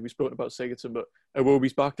general? Obviously, we've spoken about Sigurdsson, but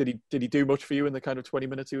Iwobi's back. Did he do much for you in the kind of 20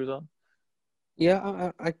 minutes he was on?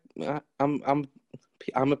 Yeah,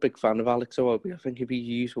 I'm a big fan of Alex Iwobi. I think if he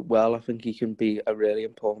used well, I think he can be a really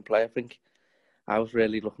important player. I think I was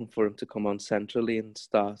really looking for him to come on centrally and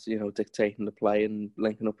start, you know, dictating the play and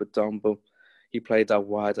linking up with Dom, but he played out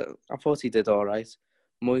wide. I thought he did all right.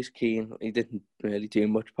 Moise Kean, he didn't really do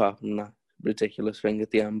much apart from that ridiculous thing at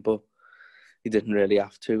the end, but he didn't really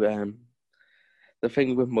have to. The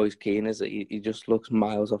thing with Moise Kean is that he just looks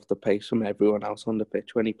miles off the pace from everyone else on the pitch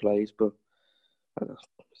when he plays, but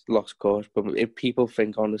lost cause. But if people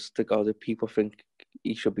think, honest to God, if people think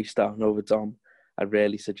he should be starting over Dom, I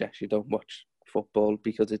really suggest you don't watch football,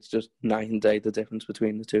 because it's just night and day the difference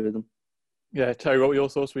between the two of them. Yeah, Terry, what were your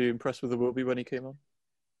thoughts? Were you impressed with Iwobi when he came on?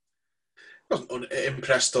 I wasn't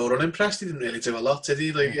impressed or unimpressed. He didn't really do a lot, did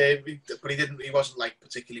he? But he wasn't like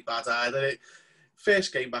particularly bad either.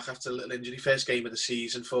 First game back after a little injury, first game of the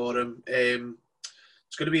season for him.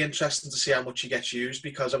 It's going to be interesting to see how much he gets used,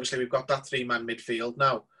 because obviously we've got that 3-man midfield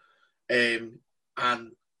now,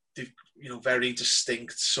 and they've very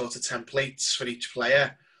distinct sort of templates for each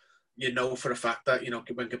player. For a fact that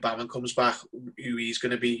when Gbamin comes back, who he's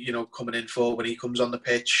going to be coming in for when he comes on the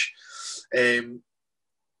pitch.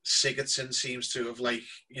 Sigurdsson seems to have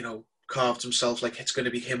carved himself like it's going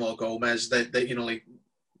to be him or Gomez. That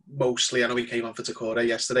mostly, I know he came on for Takora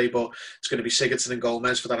yesterday, but it's going to be Sigurdsson and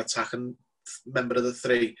Gomez for that attacking member of the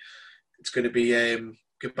three. It's going to be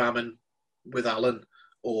Gbamin with Allen,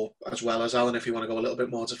 or as well as Allen if you want to go a little bit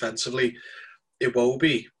more defensively.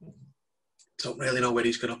 Iwobi, don't really know where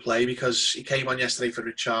he's going to play because he came on yesterday for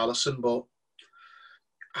Richarlison, but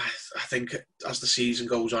I think as the season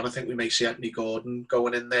goes on, I think we may see Anthony Gordon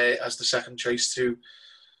going in there as the second choice to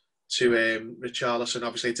Richarlison.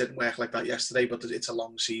 Obviously, it didn't work like that yesterday, but it's a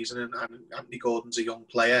long season, and Anthony Gordon's a young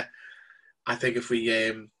player. I think if we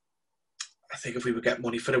would get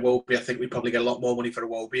money for Iwobi, I think we'd probably get a lot more money for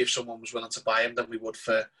Iwobi if someone was willing to buy him than we would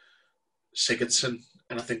for Sigurdsson.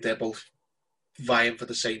 And I think they're both vying for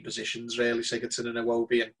the same positions, really, Sigurdsson and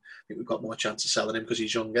Iwobi, and I think we've got more chance of selling him because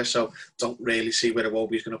he's younger, so don't really see where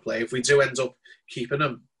Iwobi's going to play. If we do end up keeping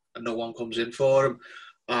him and no one comes in for him,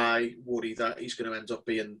 I worry that he's going to end up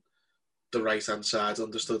being the right-hand side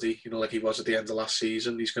understudy, like he was at the end of last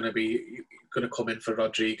season. He's going to come in for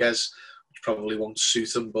Rodriguez, which probably won't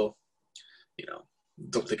suit him, but,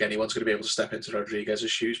 don't think anyone's going to be able to step into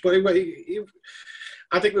Rodriguez's shoes. But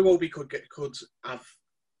I think Iwobi could have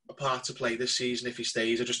a part to play this season if he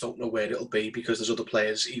stays. I just don't know where it'll be because there's other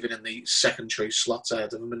players even in the second choice slots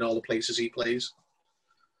ahead of him in all the places he plays.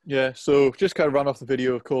 Yeah, so just kind of ran off the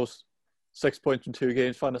video, of course, 6 points from 2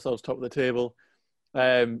 games, find ourselves top of the table.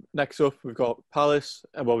 Next up, we've got Palace,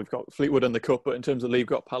 and we've got Fleetwood in the cup, but in terms of league,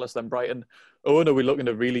 we've got Palace, then Brighton. Owen, are we looking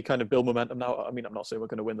to really kind of build momentum now? I mean, I'm not saying we're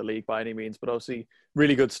going to win the league by any means, but obviously,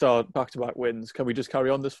 really good start, back-to-back wins. Can we just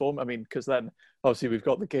carry on this form? I mean, because then, obviously, we've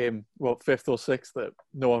got the game, 5th or 6th that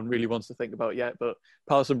no one really wants to think about yet, but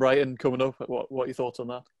Palace and Brighton coming up, what are your thoughts on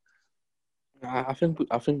that? I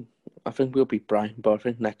think we'll beat Brighton, but I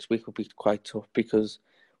think next week will be quite tough because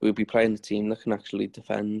we'll be playing a team that can actually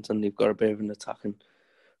defend, and they've got a bit of an attacking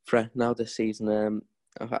threat now this season.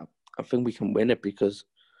 I think we can win it because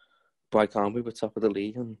why can't we? We're top of the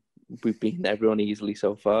league and we've beaten everyone easily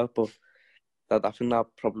so far. But I think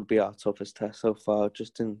that'll probably be our toughest test so far,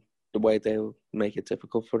 just in the way they'll make it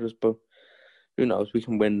difficult for us. But who knows? We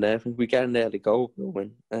can win there. If we get an early goal,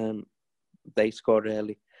 we'll win. They score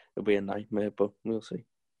early, it'll be a nightmare, but we'll see.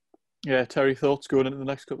 Yeah, Terry, thoughts going into the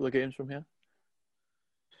next couple of games from here?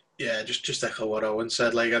 Yeah, just echo what Owen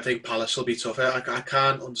said. I think Palace will be tough. I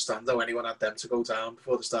can't understand how anyone had them to go down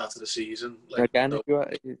before the start of the season. Again,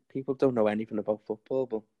 people don't know anything about football,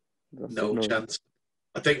 but no chance.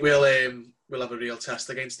 I think we'll have a real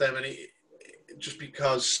test against them, and just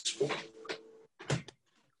because.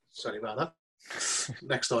 Sorry about that.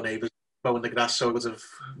 Next door neighbours mowing the grass, so I would have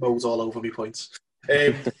mowed all over me points.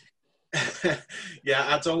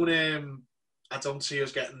 Yeah, I don't see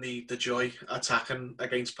us getting the joy attacking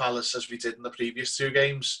against Palace as we did in the previous 2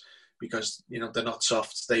 games because, they're not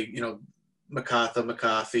soft. They,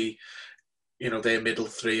 McCarthy, their middle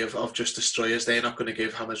three of just destroyers. They're not going to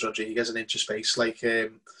give James Rodriguez an inch of space like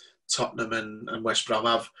Tottenham and West Brom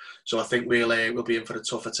have. So I think we'll be in for a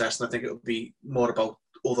tougher test, and I think it'll be more about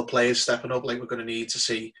other players stepping up. We're going to need to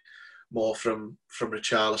see more from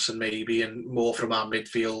Richarlison maybe, and more from our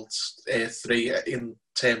midfield 3 in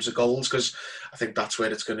terms of goals, because I think that's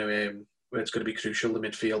where it's going to be crucial, the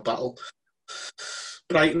midfield battle.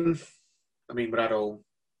 Brighton, I mean, we're at home.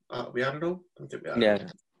 We at home? I think we are. Yeah.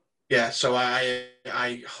 Yeah, so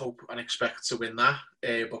I hope and expect to win that.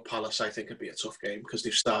 But Palace, I think, would be a tough game because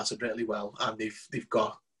they've started really well and they've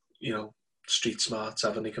got, street smarts,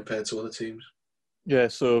 haven't they, compared to other teams. Yeah,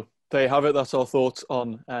 so there you have it. That's our thoughts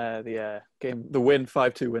on the game, the win,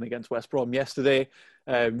 5-2 win against West Brom yesterday.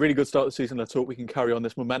 Really good start to the season. Let's hope we can carry on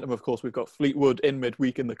this momentum. Of course, we've got Fleetwood in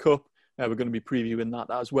midweek in the Cup. We're going to be previewing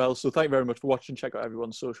that as well. So thank you very much for watching. Check out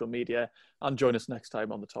everyone's social media and join us next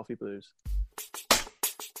time on the Toffee Blues.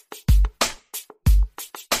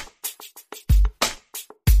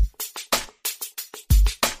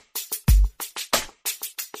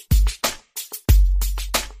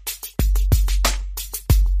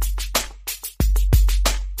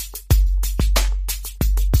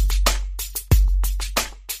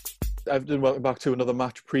 Everton, welcome back to another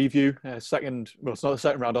match preview. It's not the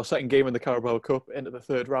second round, our second game in the Carabao Cup, into the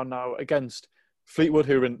 3rd round now against Fleetwood,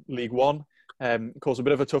 who are in League One. Of course, a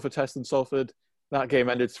bit of a tougher test than Salford. That game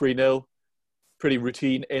ended 3-0. Pretty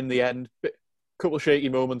routine in the end. Couple of shaky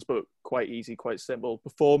moments, but quite easy, quite simple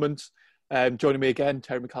performance. Joining me again,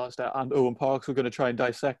 Terry McAllister and Owen Parks. We're going to try and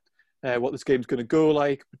dissect what this game's going to go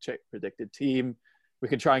like, predicted team, we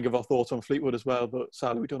can try and give our thoughts on Fleetwood as well, but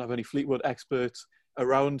sadly we don't have any Fleetwood experts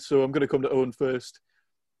around. So I'm going to come to Owen first.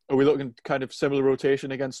 Are we looking kind of similar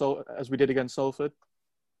rotation as we did against Salford?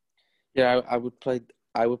 Yeah, I would play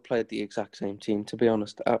the exact same team, to be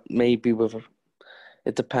honest. Maybe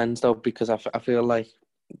it depends though, because I feel like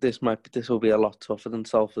this will be a lot tougher than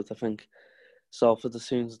Salford. I think Salford, as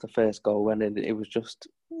soon as the first goal went in, it was just,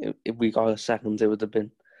 if we got a second, it would have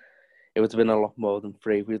been a lot more than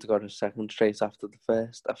 3. If we'd have got a second straight after the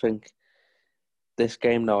first. I think this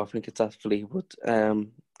game now, I think it's at Fleetwood.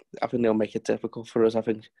 I think they'll make it difficult for us. I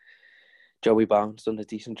think Joey Barnes done a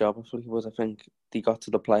decent job at Fleetwood. I think they got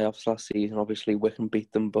to the playoffs last season. Obviously, Wycombe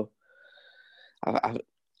beat them, but I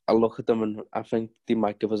look at them and I think they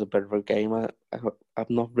might give us a bit of a game. I'm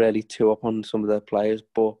not really too up on some of their players,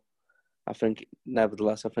 but I think,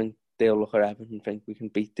 nevertheless, I think they'll look at Everton and think we can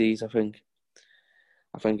beat these. I think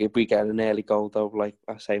if we get an early goal, though, like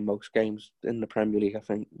I say, most games in the Premier League, I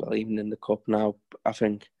think, well, even in the Cup now, I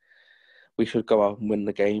think we should go out and win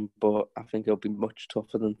the game. But I think it'll be much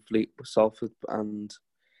tougher than Salford, and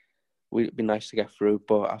it'd be nice to get through.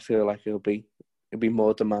 But I feel like it'll be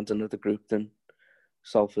more demanding of the group than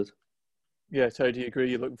Salford. Yeah, Terry, do you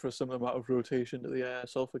agree? You're looking for a similar amount of rotation to the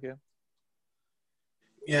Salford game?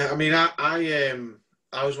 Yeah, I mean,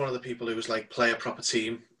 I was one of the people who was like, play a proper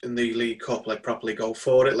team in the League Cup, like properly go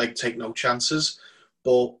for it, like take no chances.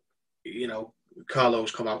 But, you know,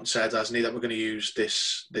 Carlo's come out and said, hasn't he, that we're going to use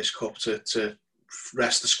this cup to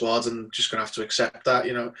rest the squad, and just going to have to accept that.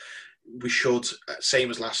 You know, we should,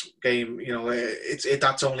 same as last game, you know,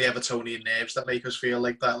 that's only Evertonian nerves that make us feel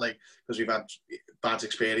like that, like, because we've had bad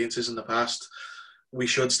experiences in the past. We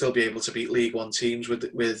should still be able to beat League One teams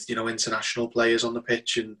with you know, international players on the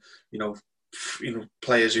pitch, and you know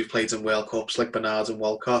players who've played in World Cups like Bernard and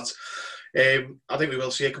Walcott. I think we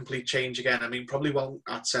will see a complete change again. I mean, probably won't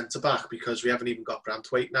at centre back because we haven't even got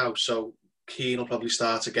Branthwaite now, so Keane will probably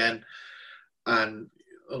start again, and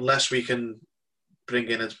unless we can bring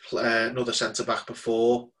in another centre back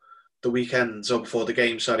before the weekend, or before the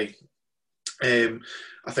game, sorry, I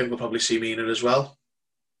think we'll probably see Mina as well.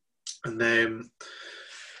 And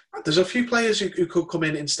there's a few players who could come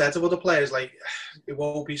in instead of other players. Like,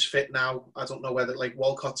 Iwobi's fit now. I don't know whether, like,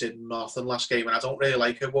 Walcott did Northern last game, and I don't really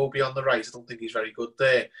like Iwobi on the right. I don't think he's very good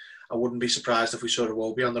there. I wouldn't be surprised if we saw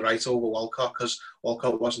Iwobi on the right over Walcott, because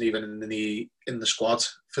Walcott wasn't even in the squad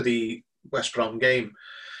for the West Brom game.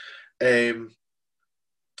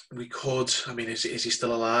 We could. I mean, is he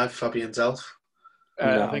still alive, Fabian Delph?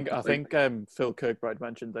 No, I think Phil Kirkbride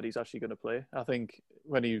mentioned that he's actually going to play. I think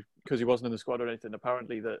because he wasn't in the squad or anything,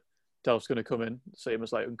 apparently that Delph's going to come in, same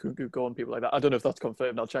as like Nkunku go and people like that. I don't know if that's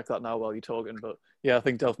confirmed. I'll check that now while you're talking. But yeah, I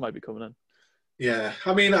think Delph might be coming in. Yeah,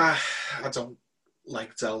 I mean, I don't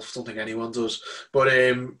like Delph. Don't think anyone does. But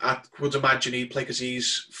I would imagine he'd play because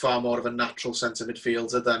he's far more of a natural centre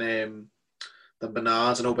midfielder than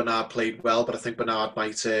Bernard. I know Bernard played well, but I think Bernard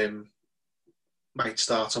might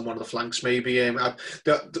start on one of the flanks maybe.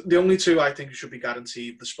 The only two I think should be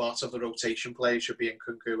guaranteed the spots of the rotation players should be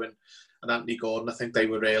Nkunku and Anthony Gordon. I think they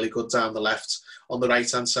were really good down the left. On the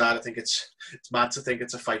right-hand side, I think it's mad to think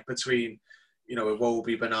it's a fight between, you know,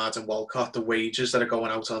 Iwobi, Bernard and Walcott. The wages that are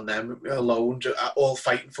going out on them alone, all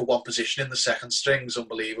fighting for one position in the second string, is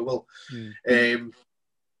unbelievable.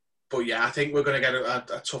 But yeah, I think we're going to get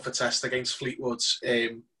a tougher test against Fleetwood.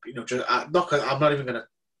 You know, I'm not even going to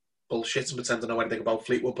bullshit and pretend to know anything about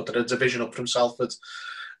Fleetwood, but they're a division up from Salford,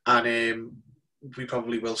 and we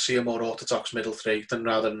probably will see a more orthodox middle three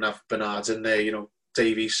rather than have Bernard in there. You know,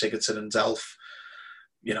 Davies, Sigurdsson and Delph.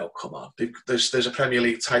 You know, come on. There's a Premier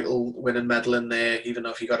League title winning medal in there, even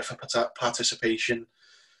though if you got it for participation.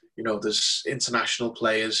 You know, there's international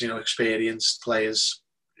players, you know, experienced players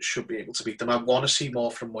should be able to beat them. I want to see more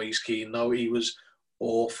from Moise Keane, though. He was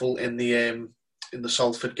awful in the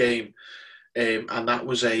Salford game. And that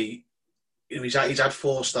was he's had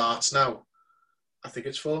 4 starts now. I think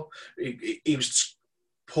it's 4. He was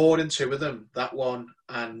poor in 2 of them, that one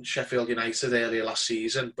and Sheffield United earlier last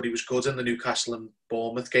season, but he was good in the Newcastle and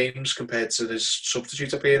Bournemouth games compared to his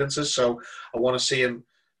substitute appearances. So I want to see him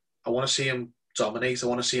dominate. I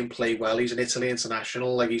want to see him play well. He's an Italy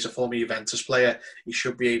international, like he's a former Juventus player. He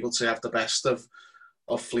should be able to have the best of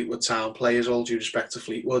Fleetwood Town players, all due respect to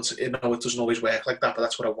Fleetwood. You know, it doesn't always work like that, but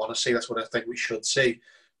that's what I want to see. That's what I think we should see,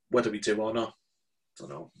 whether we do or not. I don't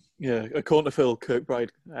know. Yeah, according to Phil Kirkbride,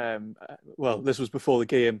 well, this was before the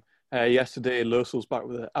game. Yesterday, Losel's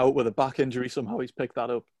out with a back injury. Somehow he's picked that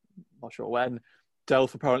up. Not sure when.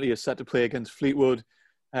 Delph apparently is set to play against Fleetwood.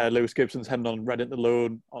 Lewis Gibson's heading on Reading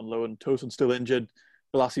on loan. Tosun's still injured.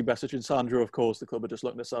 Balassi, Besic and Sandro, of course, the club are just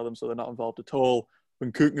looking to sell them, so they're not involved at all.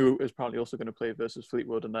 Nkunku is apparently also going to play versus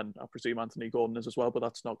Fleetwood, and then I presume Anthony Gordon is as well, but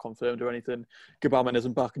that's not confirmed or anything. Gbamin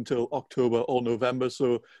isn't back until October or November,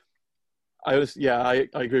 so I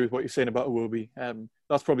agree with what you're saying about Iwobi.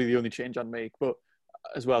 That's probably the only change I'd make, but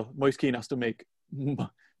as well, Moise Kean has to make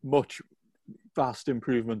much vast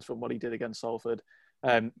improvements from what he did against Salford.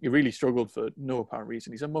 He really struggled for no apparent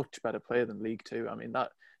reason. He's a much better player than League Two. I mean,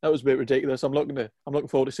 that was a bit ridiculous. I'm looking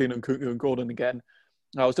forward to seeing Nkunku and Gordon again.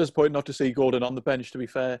 I was disappointed not to see Gordon on the bench, to be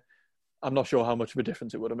fair. I'm not sure how much of a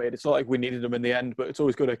difference it would have made. It's not like we needed him in the end, but it's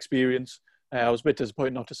always good experience. I was a bit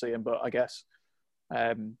disappointed not to see him, but I guess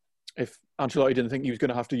if Ancelotti didn't think he was going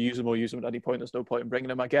to have to use him at any point, there's no point in bringing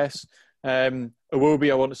him, I guess.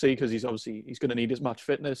 Iwobi I want to see because he's going to need his match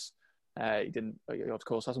fitness. He of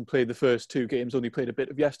course, hasn't played the first two games, only played a bit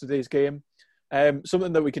of yesterday's game.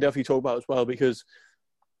 Something that we could definitely talk about as well, because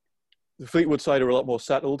the Fleetwood side are a lot more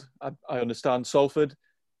settled. I understand Salford,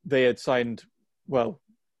 they had signed, well,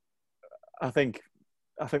 I think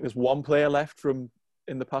there's one player left from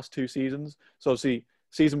in the past two seasons. So obviously,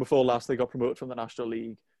 season before last, they got promoted from the National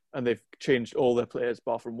League, and they've changed all their players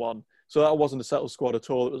bar from one. So that wasn't a settled squad at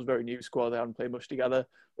all. It was a very new squad. They hadn't played much together.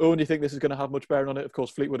 Owen, do you think this is going to have much bearing on it? Of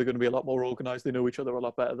course, Fleetwood are going to be a lot more organised. They know each other a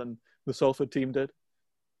lot better than the Salford team did.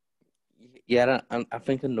 Yeah, and I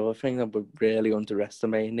think another thing that we're really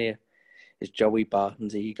underestimating here is Joey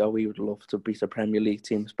Barton's ego. He would love to beat a Premier League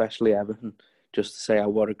team, especially Everton, just to say, oh,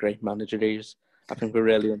 what a great manager he is. I think we're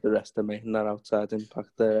really underestimating that outside impact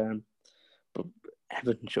there. But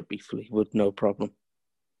Everton should beat Fleetwood, no problem.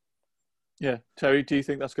 Yeah, Terry, do you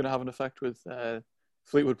think that's going to have an effect with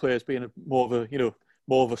Fleetwood players being more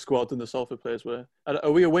of a squad than the Salford players were? And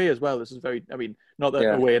are we away as well? This is not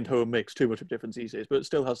that away and home makes too much of a difference these days, but it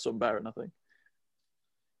still has some bearing, I think.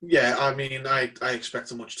 Yeah, I mean, I expect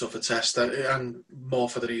a much tougher test, and more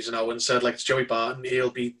for the reason Owen said. Like, it's Joey Barton, he'll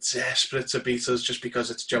be desperate to beat us just because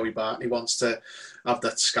it's Joey Barton. He wants to have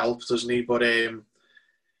that scalp, doesn't he? But you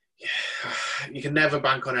can never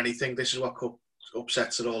bank on anything. This is what cup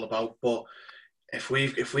upsets are all about. But if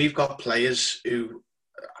we've got players who,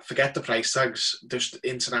 forget the price tags, just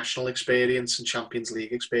international experience and Champions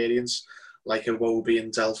League experience, like Iwobi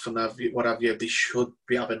and Delph and what have you, they should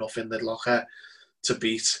have enough in their locker to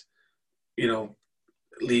beat,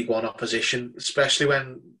 League One opposition, especially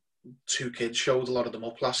when two kids showed a lot of them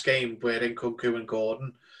up last game, where Nkunku and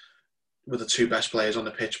Gordon were the two best players on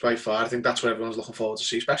the pitch by far. I think that's what everyone's looking forward to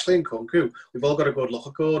see, especially Nkunku. We've all got a good look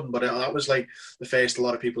at Gordon, but that was like the first a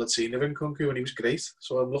lot of people had seen of Nkunku, and he was great.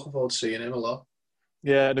 So I'm looking forward to seeing him a lot.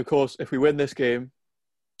 Yeah, and of course, if we win this game,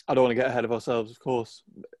 I don't want to get ahead of ourselves, of course.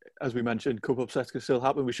 As we mentioned, cup upsets can still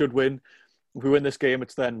happen. We should win. If we win this game,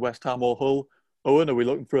 it's then West Ham or Hull. Owen, are we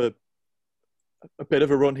looking for a bit of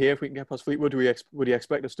a run here if we can get past Fleetwood? Would you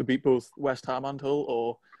expect us to beat both West Ham and Hull,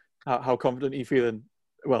 or how confident are you feeling,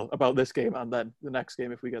 about this game and then the next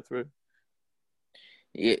game if we get through?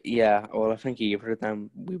 Yeah, well, I think either of them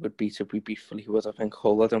we would beat if we beat Fleetwood. I think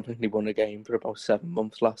Hull, I don't think they won a game for about 7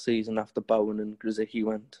 months last season after Bowen and Grzycki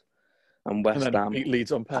went. And West Ham beat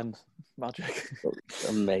Leeds on pens. Magic.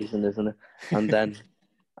 Amazing, isn't it?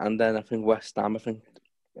 And then I think West Ham,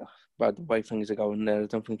 by the way things are going there, I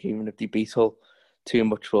don't think even if they beat Hull, too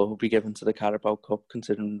much thought will be given to the Carabao Cup,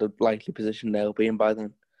 considering the likely position they'll be in by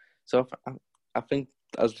then. So I think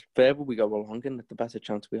as further we go along, and the better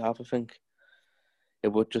chance we have, I think it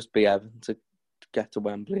would just be Everton to get to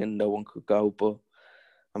Wembley and no one could go. But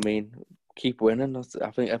I mean, keep winning. I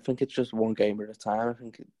think it's just one game at a time. I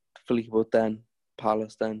think Fleetwood, then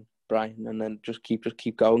Palace, then Brighton, and then just keep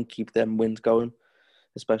going, keep them wins going,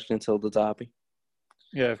 especially until the derby.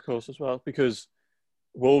 Yeah, of course, as well, because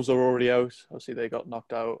Wolves are already out. Obviously, they got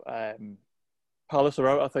knocked out. Palace are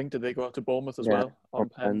out, I think. Did they go out to Bournemouth as well? On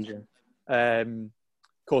pens.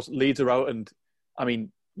 Of course, Leeds are out, and I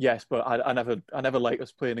mean, yes, but I never like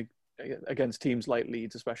us playing against teams like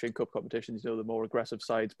Leeds, especially in cup competitions. The more aggressive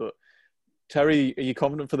sides. But Terry, are you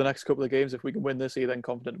confident for the next couple of games? If we can win this, are you then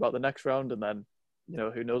confident about the next round? And then,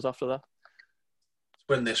 who knows after that?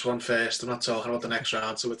 Win this one first. I'm not talking about the next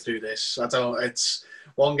round till we're through this. It's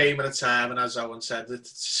one game at a time, and as Owen said,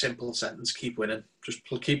 it's a simple sentence: keep winning. Just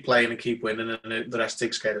keep playing and keep winning, and the rest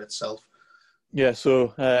takes care of itself. Yeah.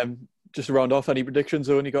 So, just to round off, any predictions?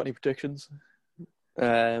 Owen, you got any predictions?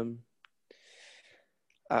 I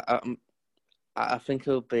think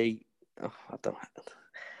it'll be.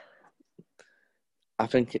 I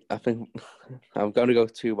think I'm going to go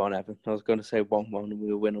 2-1 Everton. I was going to say 1-1 and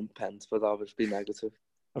we'll win on pens, but obviously negative.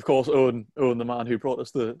 Of course, Owen, the man who brought us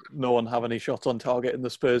the no one have any shots on target in the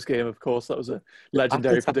Spurs game. Of course, that was a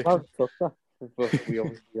legendary prediction. But we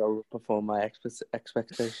obviously overperformed my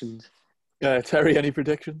expectations. Terry, any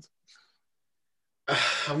predictions?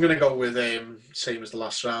 I'm going to go with same as the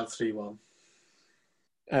last round, 3-1.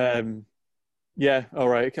 Yeah, all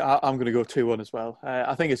right. I'm going to go 2-1 as well.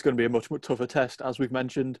 I think it's going to be a much tougher test, as we've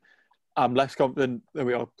mentioned. I'm less confident that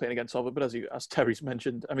we are playing against Salford, but as Terry's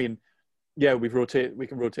mentioned, I mean, yeah, we can rotate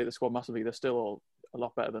the squad massively. They're still all a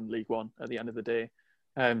lot better than League One at the end of the day.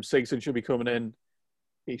 Sigurdsson should be coming in.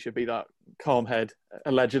 He should be that calm head,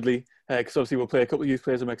 allegedly, because obviously we'll play a couple of youth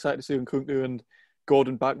players. I'm excited to see Nkunku and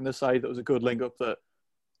Gordon back in the side. That was a good link-up that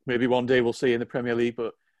maybe one day we'll see in the Premier League.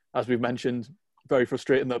 But as we've mentioned, very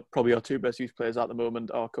frustrating that probably our two best youth players at the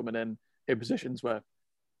moment are coming in positions where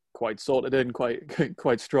quite sorted in,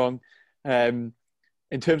 quite strong.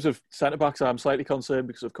 In terms of centre-backs, I'm slightly concerned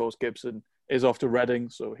because, of course, Gibson is off to Reading,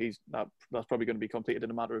 so that's probably going to be completed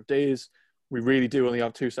in a matter of days. We really do only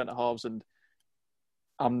have two centre-halves, and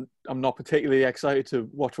I'm not particularly excited to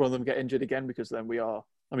watch one of them get injured again, because then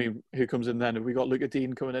who comes in then? Have we got Luca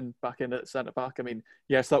Dean coming in back in at centre-back? I mean,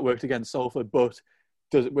 yes, that worked against Salford, but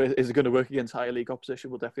is it going to work against higher league opposition?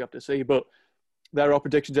 We'll definitely have to see. But there are our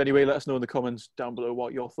predictions anyway. Let us know in the comments down below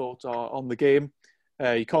what your thoughts are on the game.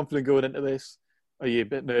 Are you confident going into this? Are you a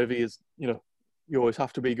bit nervy? You always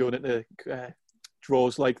have to be going into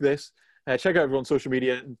draws like this. Check out everyone on social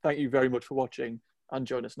media, and thank you very much for watching, and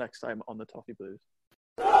join us next time on the Toffee Blues.